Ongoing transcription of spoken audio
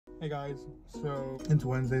Hey guys, so it's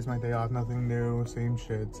Wednesday's my day off, nothing new, same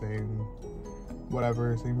shit, same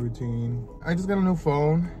whatever, same routine. I just got a new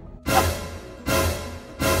phone.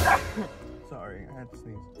 Sorry, I had to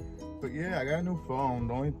sneeze. But yeah, I got a new phone.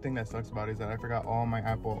 The only thing that sucks about it is that I forgot all my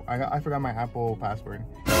Apple, I forgot my Apple password.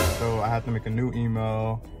 So I had to make a new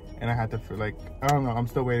email and I had to, I don't know, I'm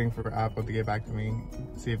still waiting for Apple to get back to me,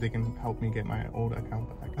 see if they can help me get my old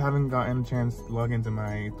account back. I haven't gotten a chance to log into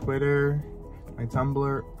my Twitter, my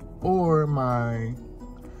Tumblr, or my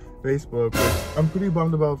Facebook, which I'm pretty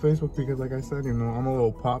bummed about Facebook because like I said, you know, I'm a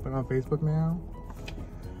little popping on Facebook now.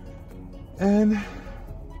 And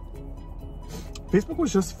Facebook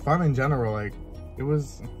was just fun in general, like it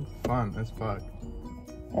was fun as fuck.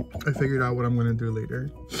 I figured out what I'm gonna do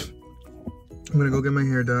later. I'm gonna go get my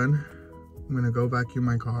hair done. I'm gonna go vacuum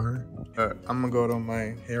my car. I'm gonna go to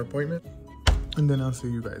my hair appointment and then I'll see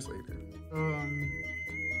you guys later.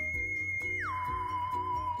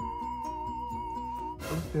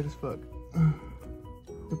 Oh, dead as fuck.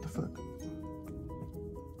 What the fuck?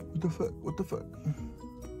 What the fuck? What the fuck?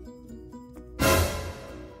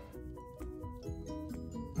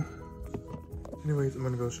 Anyways, I'm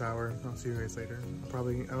gonna go shower. I'll see you guys later. I'll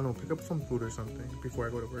probably, I don't know, pick up some food or something before I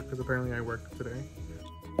go to work because apparently I work today.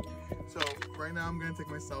 So right now I'm gonna take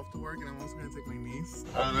myself to work and I'm also gonna take my niece.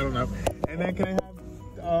 I don't know. And then can I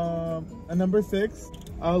have a number 6,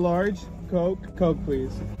 a large Coke,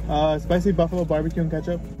 please. Spicy buffalo barbecue and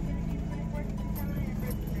ketchup.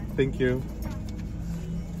 Thank you.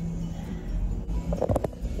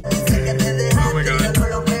 Oh my god.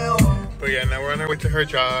 But yeah, now we're on our way to her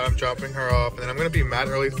job. I'm dropping her off, and then I'm gonna be mad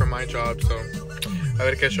early for my job, so I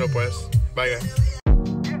better catch up with. Bye guys.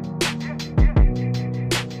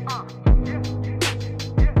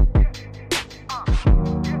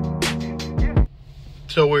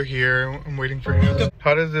 So we're here. I'm waiting for him.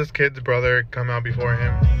 How does this kid's brother come out before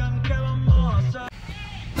him?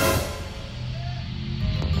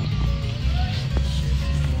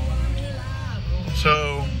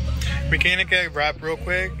 So we came to get wrapped real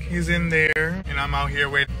quick. He's in there, and I'm out here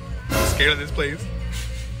waiting. I'm scared of this place.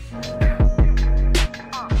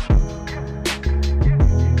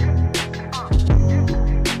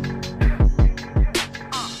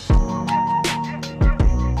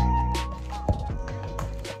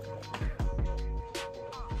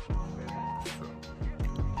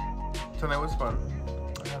 Tonight was fun.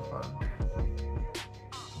 I had fun.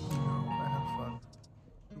 I had fun.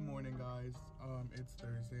 Good morning, guys. It's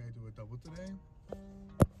Thursday. I do a double today.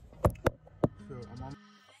 So I'm on.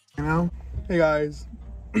 You know? Hey guys.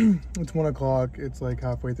 It's 1 o'clock. It's like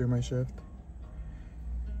halfway through my shift.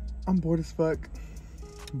 I'm bored as fuck.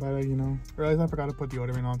 But you know, I realized I forgot to put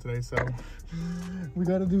deodorant on today, so we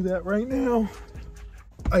gotta do that right now.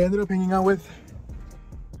 I ended up hanging out with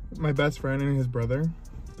my best friend and his brother.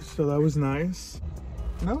 So that was nice.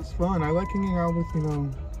 And that was fun. I like hanging out with, you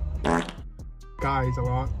know, guys a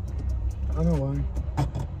lot. I don't know why.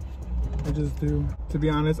 I just do. To be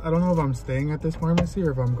honest, I don't know if I'm staying at this pharmacy or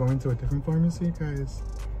if I'm going to a different pharmacy because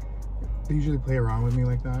they usually play around with me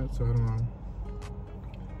like that. So I don't know.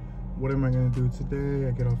 What am I going to do today?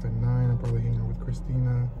 I get off at 9. I'll probably hang out with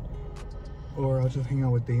Christina. Or I'll just hang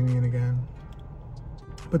out with Damien again.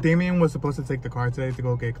 But Damien was supposed to take the car today to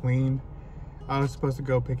go get cleaned. I was supposed to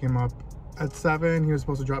go pick him up at 7. He was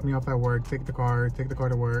supposed to drop me off at work, take the car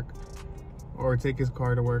to work, or take his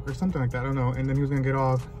car to work or something like that. I don't know. And then he was gonna get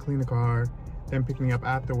off, clean the car, then pick me up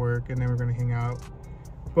after work, and then we're gonna hang out.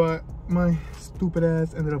 But my stupid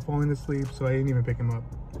ass ended up falling asleep, so I didn't even pick him up.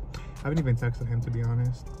 I haven't even texted him, to be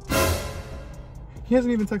honest. He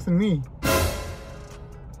hasn't even texted me.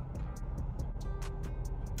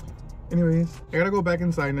 Anyways, I gotta go back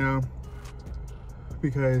inside now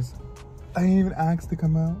because I didn't even ask to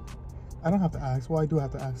come out. I don't have to ask. Well, I do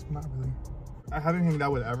have to ask, but not really. I haven't hanged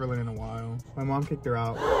out with Evelyn in a while. My mom kicked her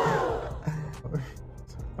out.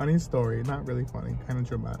 Funny story. Not really funny. Kind of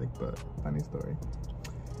dramatic, but funny story.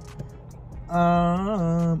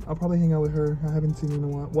 I'll probably hang out with her. I haven't seen her in a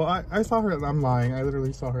while. Well, I saw her. I'm lying. I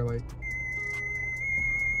literally saw her like...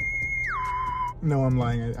 No, I'm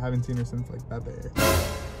lying. I haven't seen her since like that day.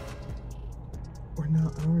 Or no,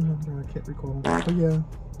 I don't remember. I can't recall. But yeah.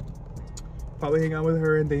 Probably hang out with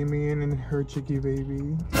her and Damien and her chickie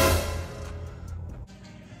baby.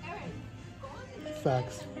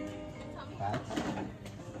 Facts. Facts?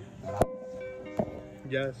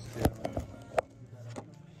 Yes.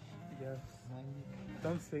 Yes.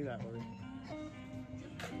 Don't say that word.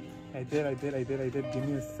 I did. Give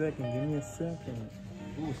me a second.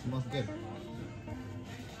 Ooh, smells good.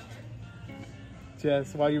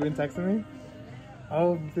 Jess, why you been texting me?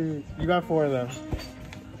 Oh, dude. You got 4 of them.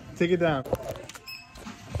 Take it down.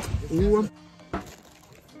 Ooh,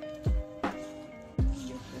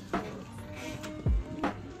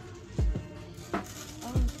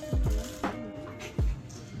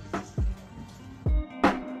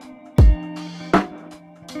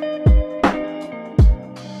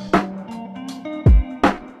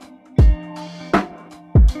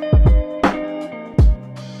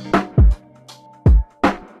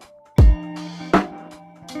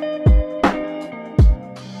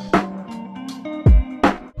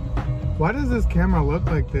 why does this camera look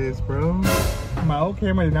like this, bro? My old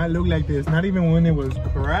camera did not look like this. Not even when it was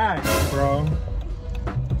cracked, bro.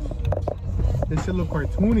 This shit look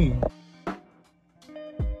cartoony.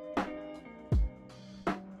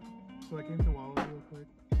 So I came to Wawa real quick.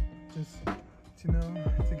 Just, you know,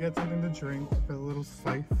 to get something to drink for a little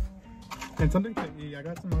slice. And something to eat. I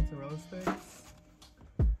got some mozzarella sticks.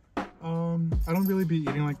 I don't really be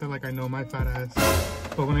eating like that, like I know my fat ass.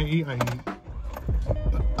 But when I eat, I eat.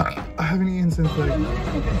 I haven't eaten since like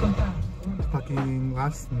fucking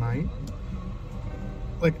last night.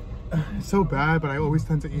 Like, it's so bad, but I always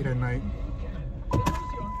tend to eat at night.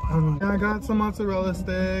 I don't know. I got some mozzarella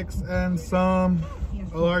sticks and a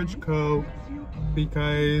large Coke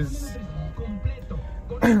because,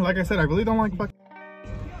 like I said, I really don't like fucking.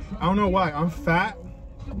 I don't know why. I'm fat,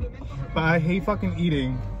 but I hate fucking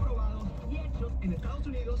eating.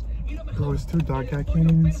 Bro, it's too dark. I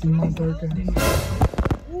can't even see my dark ass.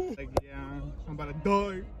 Like, yeah, I'm about to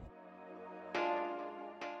die.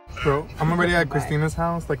 Bro, I'm already at Christina's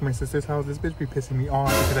house, like my sister's house. This bitch be pissing me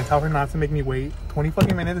off because I tell her not to make me wait 20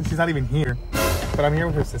 fucking minutes and she's not even here. But I'm here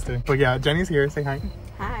with her sister. But yeah, Jenny's here. Say hi.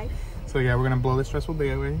 Hi. So yeah, we're gonna blow this stressful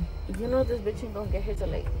day away. You know this bitch ain't gonna get here till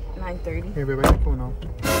like 9:30. Hey, babe, I think going off.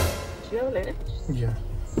 Should we have later? Yeah.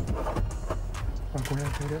 I'm going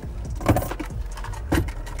to take it.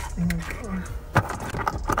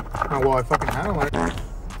 Oh, well, I fucking had one. I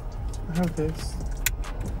have this.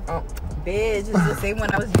 Oh, bitch, it's the same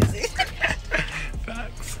one I was using.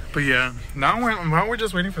 Facts. But yeah, now we're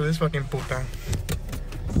just waiting for this fucking puta.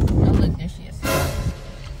 Oh, look, there she is.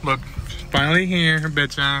 Look, she's finally here, her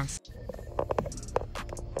bitch ass.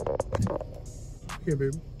 Here,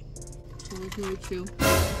 baby. With you.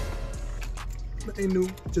 Ain't new,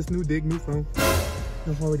 just new dig, new phone.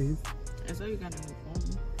 That's how it is. I saw you got a new phone.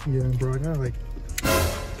 Yeah, bro, I got like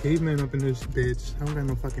caveman up in this bitch. I don't got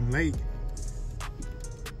no fucking light.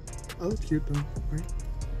 Oh, it's cute though, right?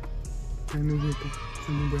 Brand new vehicle,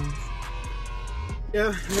 some new browns. Yeah,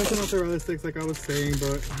 I got some mozzarella sticks like I was saying,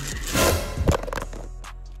 but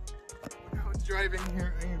I was driving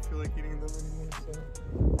here. I didn't feel like eating them anymore, so.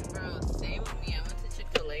 Bro, same with me. I went to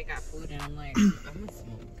Chick-fil-A, got food, and I'm like, I'm gonna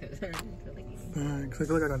smoke because I didn't feel like eating. Cause I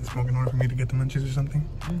feel like I got the smoke in order for me to get the munchies or something.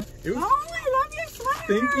 Oh, I love your sweater.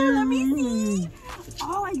 Thank you. Let me see.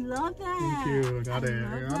 Oh, I love that. Thank you. I got it. I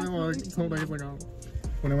got it. Well, so nice. Like,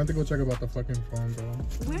 when I went to go check about the fucking phone, bro.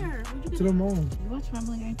 Where? Where'd you get To the mall. You watch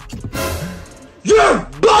Family Guy? You're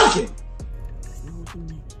blocking!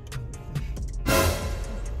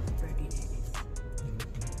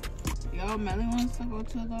 Yo, Melly wants to go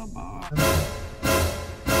to the bar.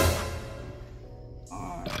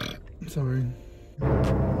 Sorry.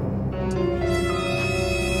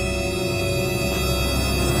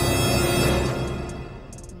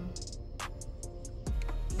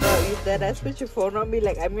 That ass put your phone on me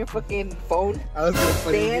like I'm your fucking phone. I was gonna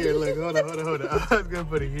put Stand. it here. Like, hold on. I was gonna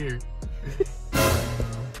put it here.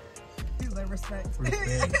 He's like, respect.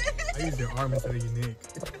 I used your arm instead of your neck.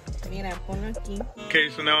 Mira, ponlo aquí. Okay,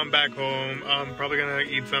 so now I'm back home. I'm probably gonna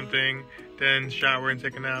eat something, then shower and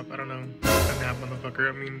take a nap. I don't know. A nap, motherfucker.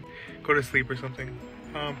 I mean, go to sleep or something.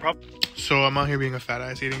 So I'm out here being a fat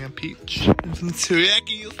ass eating a peach. And some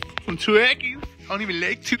turkeys. I don't even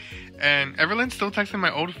like to. And Everlynn's still texting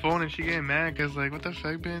my old phone and she getting mad because like, what the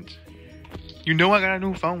fuck, bitch? You know I got a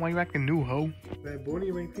new phone. Why you acting new, hoe? That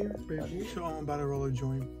booty right there, baby. So I'm about to roll a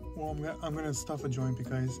joint. Well, I'm gonna stuff a joint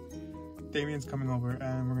because Damien's coming over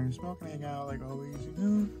and we're gonna smoke and hang out like always. You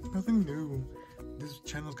know, nothing new. This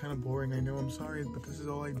channel's kind of boring. I know. I'm sorry, but this is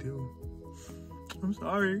all I do. I'm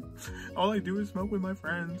sorry. All I do is smoke with my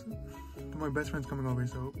friends. But my best friend's coming over,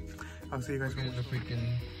 so I'll see you guys when we're freaking.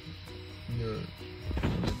 You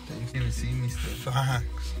can't even see me still.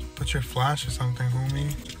 Facts. Put your flash or something,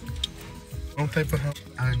 homie. Don't type of help.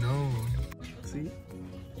 I know. See?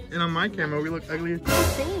 And on my camera, we look uglier.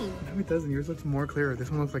 Same. No, it doesn't. Yours looks more clear. This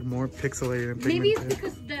one looks like more pixelated and Maybe it's pigmented.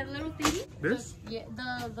 because that little thingy. This? Yeah,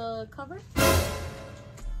 the cover.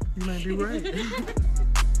 You might be right.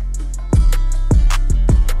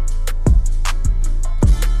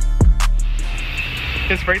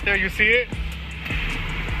 It's right there. You see it?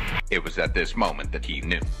 It was at this moment that he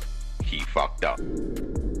knew. He fucked up.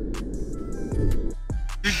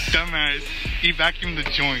 Dumbass. He vacuumed the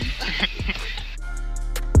joint.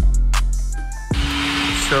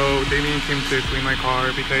 So Damien came to clean my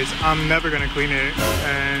car because I'm never gonna clean it,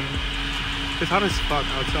 and it's hot as fuck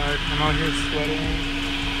outside. I'm out here sweating.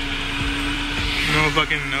 No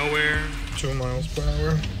fucking nowhere. 2 miles per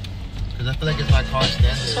hour. Cause I feel like it's my car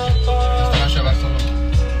standard.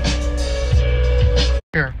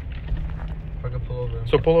 Here. I can pull over.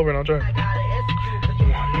 So pull over and I'll drive.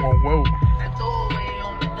 Whoa, whoa.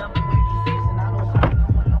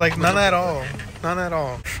 Like none at all. None at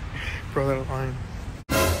all. Bro, that line.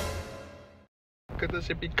 Cause that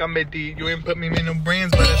shit be comedy. You ain't put me in no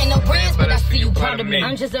brands, but ain't no brands, but I see you proud of me.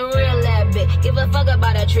 I'm just a real lad bitch. Give a fuck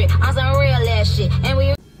about a trick. I'm some real ass shit. And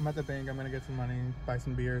we I'm at the bank. I'm gonna get some money, buy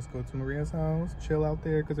some beers, go to Maria's house, chill out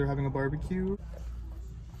there because they're having a barbecue.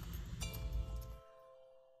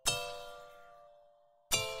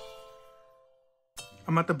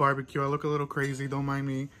 I'm at the barbecue. I look a little crazy, don't mind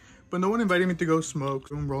me. But no one invited me to go smoke.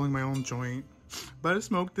 So I'm rolling my own joint. But I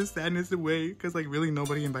smoke this sadness away because like really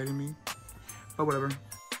nobody invited me. But whatever.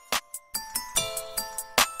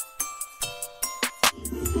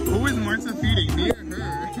 Who is Marta feeding, me or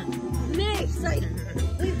her? Next, like,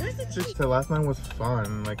 wait, where's the cheese? So last night was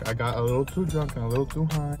fun. Like I got a little too drunk and a little too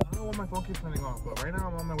high. I don't know why my phone keeps turning off, but right now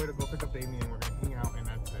I'm on my way to go pick up Damien. We're gonna hang out and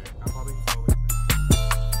that's it. I'll probably go with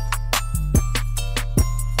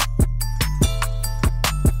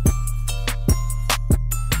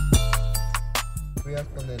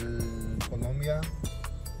From the Colombia.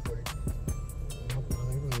 I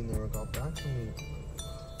really never got back to me.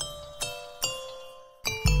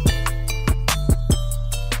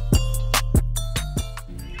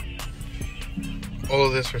 all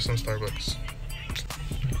of this for some Starbucks.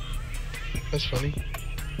 That's funny.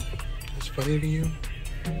 That's funny to you.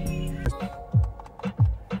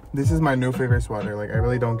 This is my new favorite sweater. Like, I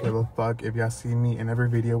really don't give a fuck if y'all see me in every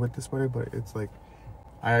video with this sweater, but it's like,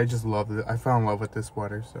 I just love it. I fell in love with this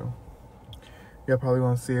sweater, so y'all probably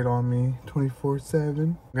want to see it on me 24/7.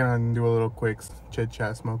 I'm gonna do a little quick chit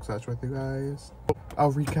chat smoke sesh with you guys.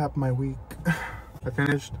 I'll recap my week. I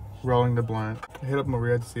finished rolling the blunt. I hit up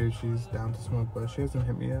Maria to see if she's down to smoke, but she hasn't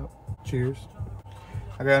hit me up. Cheers.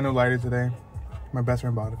 I got a new lighter today. My best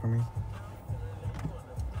friend bought it for me.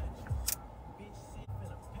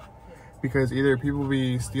 Because either people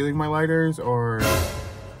be stealing my lighters or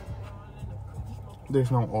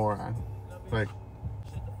there's no aura. Like,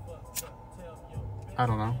 I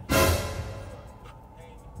don't know.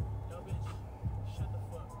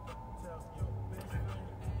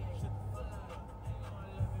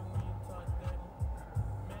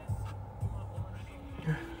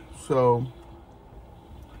 So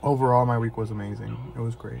overall my week was amazing. It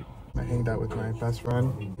was great. I hanged out with my best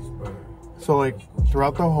friend. So like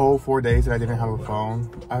throughout the whole 4 days that I didn't have a phone,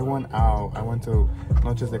 I went out. I went to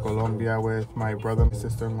Noches de Colombia with my brother, my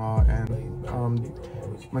sister-in-law, and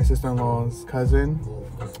my sister-in-law's cousin.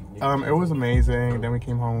 It was amazing. Then we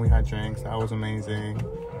came home, we had drinks. That was amazing.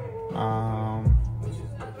 No,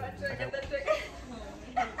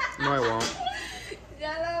 I won't.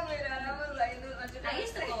 I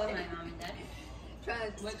used to go with my mom and dad.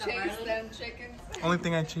 Trying to chase them chickens. Only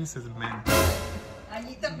thing I chase is men.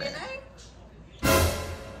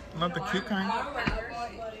 Not the cute kind.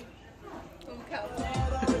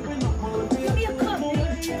 Give me a cup,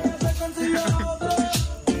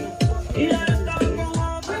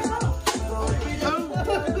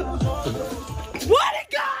 Where'd it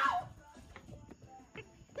go?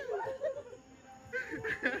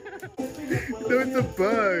 No, it's a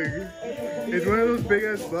bug. It's one of those big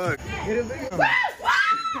ass bugs.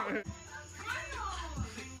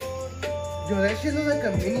 Yo, that shit looks like a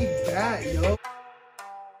mini bat, yo.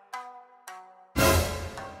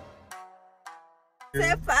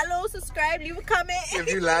 Say follow, subscribe, leave a comment. If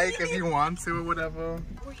you like, if you want to, or whatever.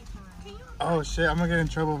 Oh shit, I'm gonna get in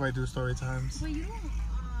trouble if I do story times.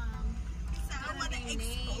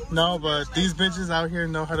 No, but these bitches out here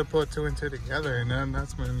know how to put 2 and 2 together, and then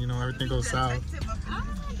that's when, you know, everything goes south.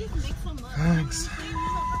 Thanks.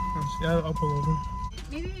 Yeah, I'll pull over.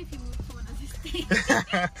 Maybe if you move to another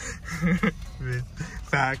state.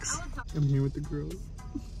 Facts. I'm here with the girls.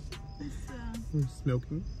 We're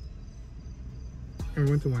smoking. And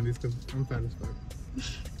we went to Wendy's because I'm fat as fuck.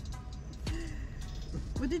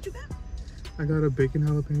 What did you get? I got a bacon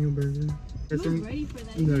jalapeno burger. You were ready for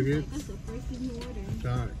that. Nuggets. That's the first thing you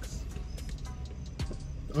ordered. Facts.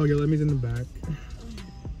 Oh, your lemmy's in the back.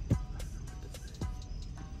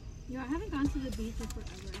 Yo, I haven't gone to the beach in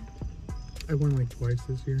forever. I went like twice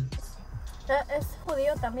this year. Es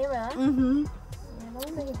judío también, ¿verdad?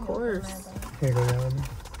 Of course. Here you go, Lemmy.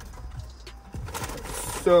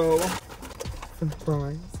 So, And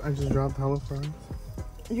fries. I just dropped hella fries.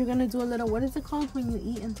 You're gonna do a little, what is it called when you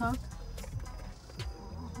eat and talk?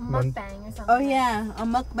 Mukbang or something. Oh yeah, a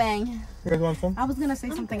mukbang. You guys want some? I was gonna say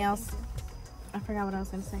something else. I forgot what I was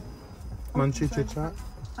gonna say. Munchie chit chat.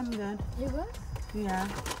 I'm good. You good? Yeah.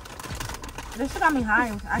 This shit got me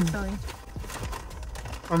high, actually.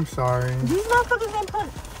 I'm sorry. These motherfuckers didn't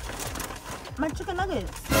put my chicken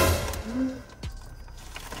nuggets.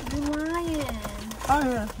 You lying. Oh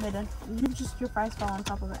yeah, they did. Your fries fell on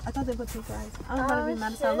top of it. I thought they put 2 fries. I was gonna be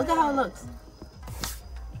mad as hell. Look at how it looks.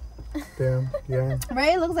 Damn, yeah.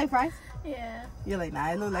 Right? It looks like fries. Yeah. You're like,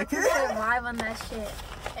 nah, it looks like I can survive on that shit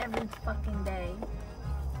every fucking day.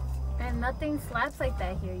 And nothing slaps like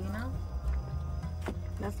that here, you know?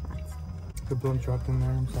 That's fine. The balloon dropped in there,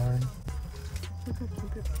 I'm sorry. Look how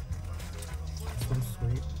cute it is. So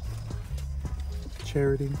sweet.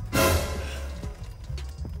 Charity.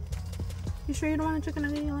 You sure you don't want a chicken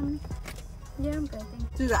nugget, Lemon? Yeah, I'm good.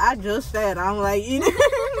 Thank Dude, I just said I'm like eating.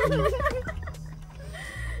 you.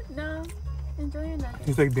 No. Enjoy your nuggets.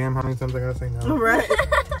 He's like, damn, how many times I gotta say no? Right.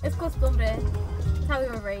 It's costumbre. It's how we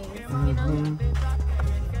were raised, you know?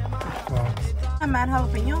 Wow. I'm mad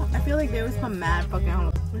jalapeno. I feel like they always put mad fucking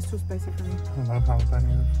jalapeno. It's too spicy for me. I love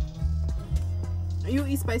jalapenos. You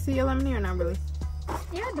eat spicy, Lemony, or not really?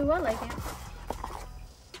 Yeah, I do. I like it.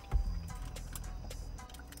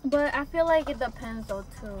 But I feel like it depends though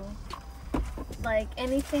too. Like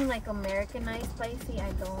anything like Americanized spicy,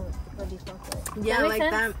 I don't really fuck with. Yeah, That like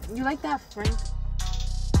makes that. sense? You like that French